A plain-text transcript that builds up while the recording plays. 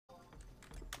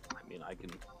mean, I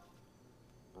can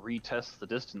retest the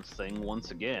distance thing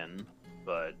once again,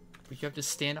 but you have to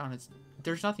stand on its.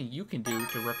 There's nothing you can do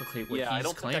to replicate what he's I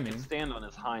don't claiming. think I can stand on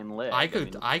his hind leg. I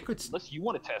could. Unless you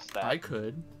want to test that. I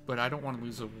could, but I don't want to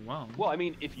lose overwhelm. Well, I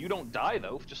mean, if you don't die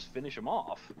though, just finish him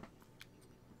off.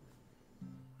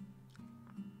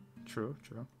 True.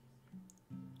 True.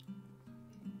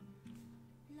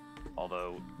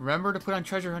 Although. Remember to put on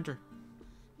Treasure Hunter.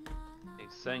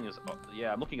 He's saying is,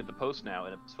 yeah, I'm looking at the post now,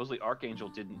 and supposedly Archangel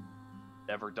didn't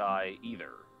ever die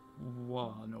either.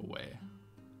 Whoa, no way.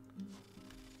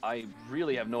 I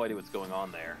really have no idea what's going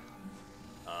on there.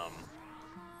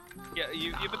 Yeah,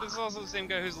 but this is also the same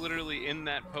guy who's literally in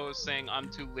that post saying, I'm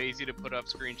too lazy to put up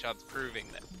screenshots proving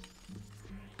that.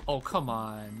 Oh, come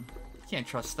on. You can't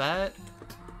trust that.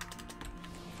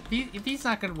 If he's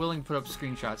not willing to put up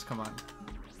screenshots, come on.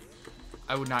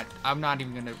 I would not. I'm not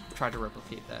even going to try to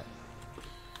replicate that.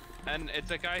 And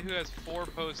it's a guy who has 4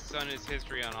 posts on his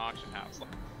history on Auction House. Like,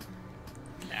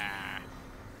 nah.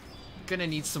 Gonna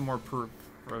need some more proof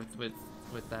with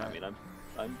that. I mean,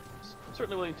 I'm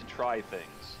certainly willing to try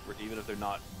things, even if they're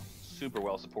not super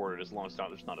well supported, as long as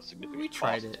there's not a significant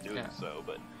cost to doing so.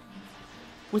 But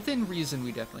within reason,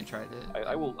 we definitely tried it.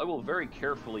 I will very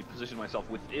carefully position myself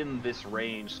within this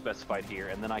range specified here,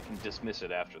 and then I can dismiss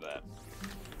it after that.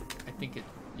 I think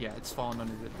it's fallen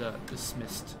under the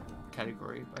dismissed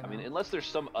category. I mean, unless there's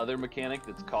some other mechanic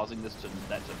that's causing this to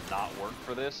not work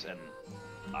for this, and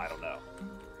I don't know.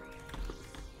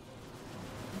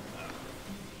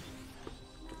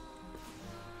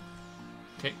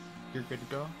 Okay, you're good to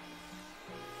go.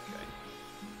 Okay.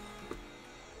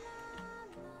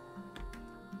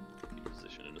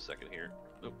 Position in a second here.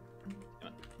 Oh, come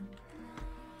on.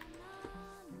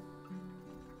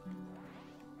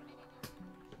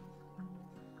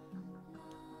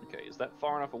 Okay, is that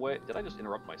far enough away? Did I just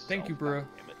interrupt myself? Thank you, bro.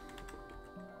 Damn it.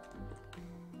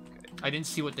 Okay. I didn't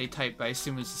see what they typed, but I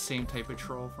assume it's the same type of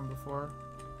troll from before.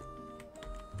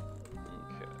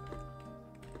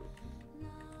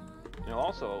 You know,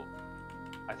 also,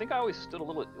 I think I always stood a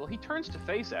little. Well, he turns to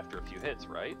face after a few hits,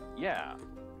 right? Yeah.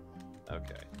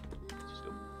 Okay. Let's just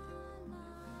go.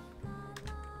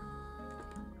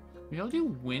 Maybe I'll do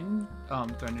Wind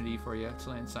Threnody for you to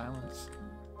land silence.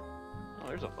 Oh,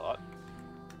 there's a thought.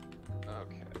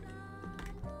 Okay.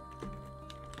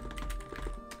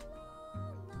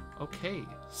 Okay.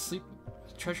 Sleep.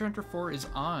 Treasure Hunter 4 is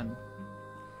on.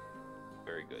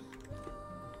 Very good.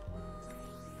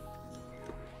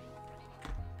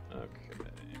 Okay.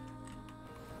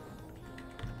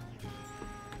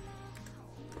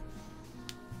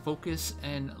 Focus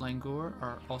and Languor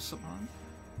are also on.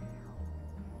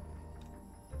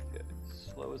 Okay.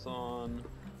 Slow is on.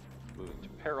 Moving to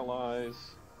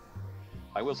Paralyze.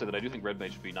 I will say that I do think Red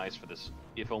Mage would be nice for this,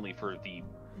 if only for the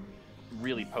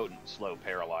really potent slow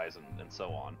Paralyze and so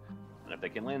on. And if they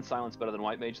can land Silence better than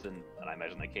White Mage, then, and I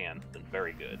imagine they can, then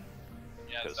very good.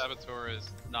 Yeah, Saboteur is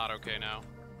not okay now.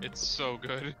 It's so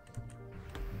good.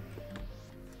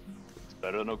 It's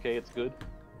better than okay, it's good?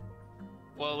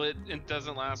 Well, it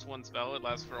doesn't last one spell, it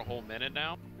lasts for a whole minute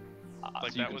now.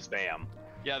 Like so that was spam.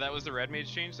 Yeah, that was the Red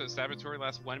Mage change, so Saboteur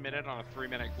lasts 1 minute on a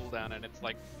 3-minute cooldown, and it's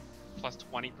like plus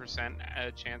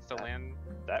 20% chance to land.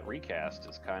 That recast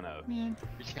is kind of... Man.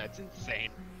 Yeah, it's insane.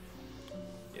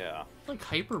 Yeah. Like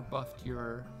hyper buffed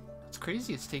your... It's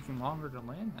crazy it's taking longer to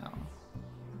land now.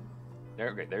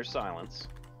 Okay, there's Silence.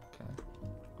 Okay.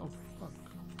 Oh, fuck.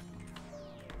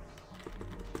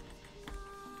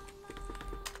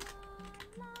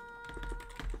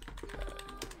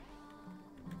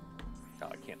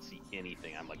 God, I can't see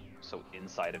anything. I'm like so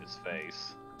inside of his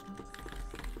face.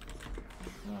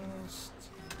 Just...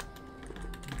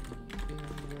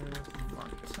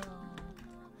 Martel.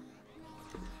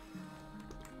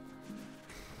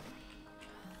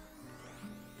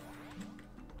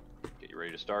 Get you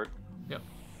ready to start? Yep.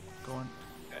 Going.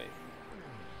 Okay.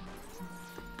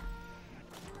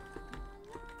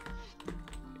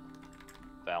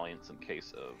 Valiance in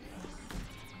case of...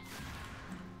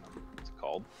 what's it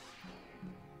called?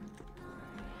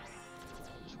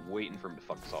 Just waiting for him to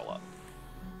fuck us all up.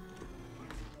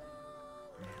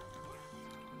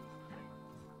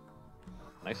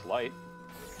 Nice light.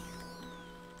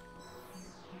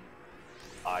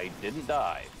 I didn't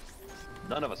die.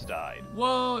 None of us died.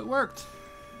 Whoa, it worked!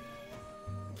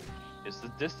 Is the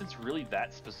distance really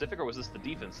that specific, or was this the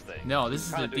defense thing? No, this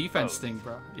is the defense thing,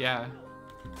 bro. Yeah.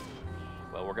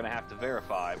 Well, we're gonna have to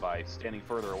verify by standing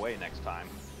further away next time.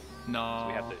 No. So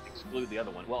we have to exclude the other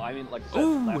one. Well, I mean, like I said,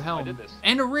 Ooh, last time I helm. did this.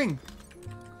 And a ring!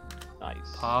 Nice.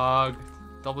 Pog.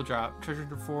 Double drop. Treasure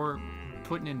Hunter 4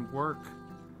 putting in work.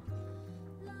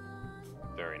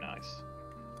 Very nice.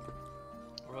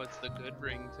 Bro, it's the good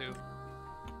ring too.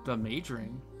 The mage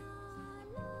ring.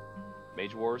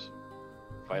 Mage Wars,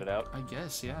 fight it out. I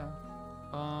guess, yeah.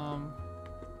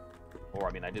 Or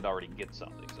I mean, I did already get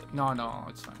something. So No,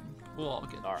 it's fine. We'll all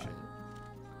get All right. shit.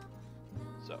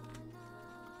 so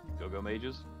go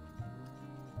mages.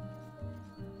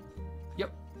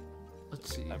 Yep.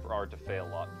 Let's see. Have Ard to fail a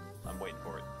lot. I'm waiting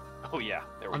for it. Oh yeah,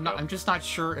 there we I'm go. not. I'm just not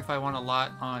sure if I want a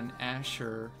lot on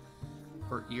Asher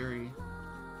or Eerie.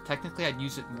 Technically, I'd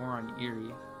use it more on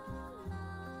Eerie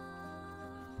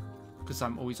because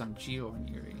I'm always on Geo and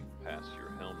Eerie. Pass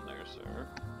your helm there, sir.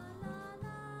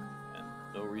 And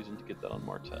no reason to get that on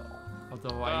Martel.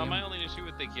 Although I am, My only issue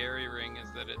with the Gary ring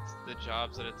is that it's the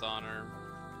jobs that it's on are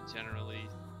generally.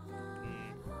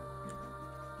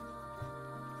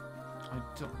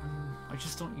 I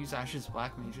just don't use Ash's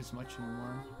Black Mage as much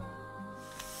anymore.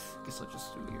 Guess I'll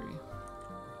just do Eerie.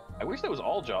 I wish that was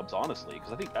all jobs, honestly,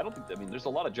 because I don't think. I mean, there's a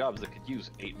lot of jobs that could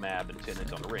use 8 mab and 10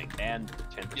 hits on the ring and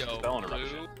 10% Yo, spell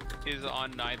interruption. blue is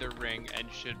on neither ring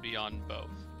and should be on both.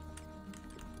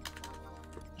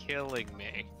 Killing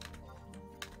me.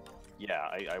 Yeah,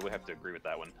 I would have to agree with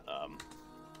that one.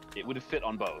 It would have fit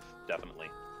on both, definitely.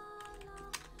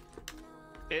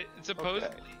 It supposedly,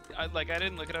 I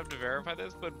didn't look it up to verify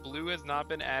this, but blue has not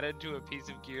been added to a piece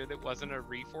of gear that wasn't a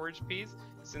reforged piece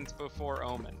since before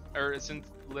Omen, or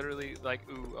since literally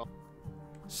Omen.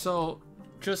 So,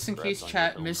 just in Congrats case on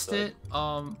chat your missed film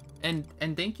it,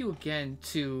 and thank you again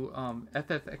to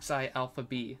FFXI Alpha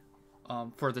B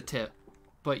for the tip.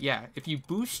 But yeah, if you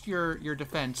boost your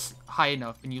defense high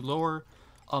enough and you lower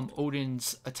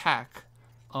Odin's attack,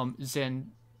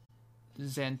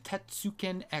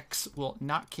 Zantentsuken X will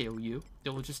not KO you. It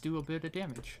will just do a bit of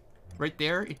damage. Right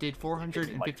there, it did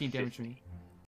 415 damage to me.